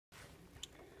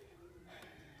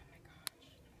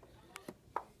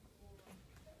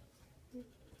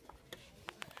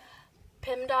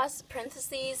PEMDAS,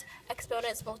 parentheses,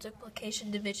 exponents,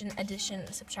 multiplication, division,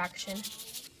 addition, subtraction.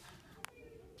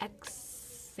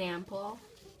 Example.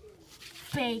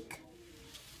 Fake.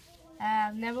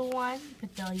 Number 1,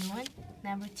 put the one.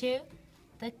 Number 2,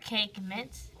 the cake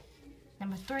mix.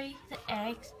 Number 3, the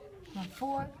eggs. Number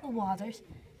 4, the waters.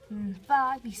 And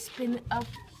 5, you spin it up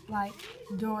like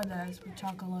Dora does with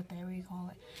chocolate, whatever you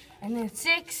call it. And then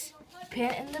 6, you put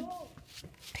it in the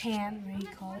pan, whatever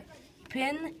you call it.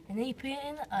 Pin, and then you put it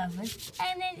in the oven,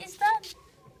 and then it's done.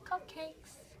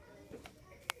 Cupcakes.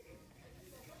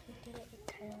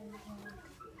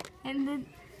 And then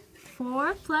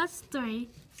 4 plus 3,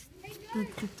 the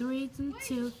 3 and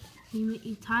 2,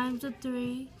 you times the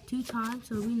 3 2 times,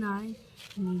 so it'll be 9,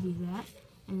 and you do that.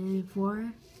 And then 4,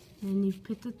 and then you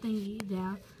put the thingy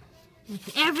down, and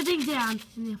put everything down,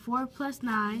 and then 4 plus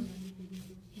 9,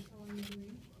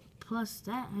 plus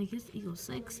that, I guess, equals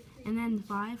 6, and then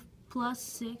 5 plus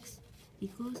 6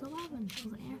 equals 11, so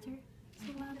the answer is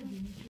 11.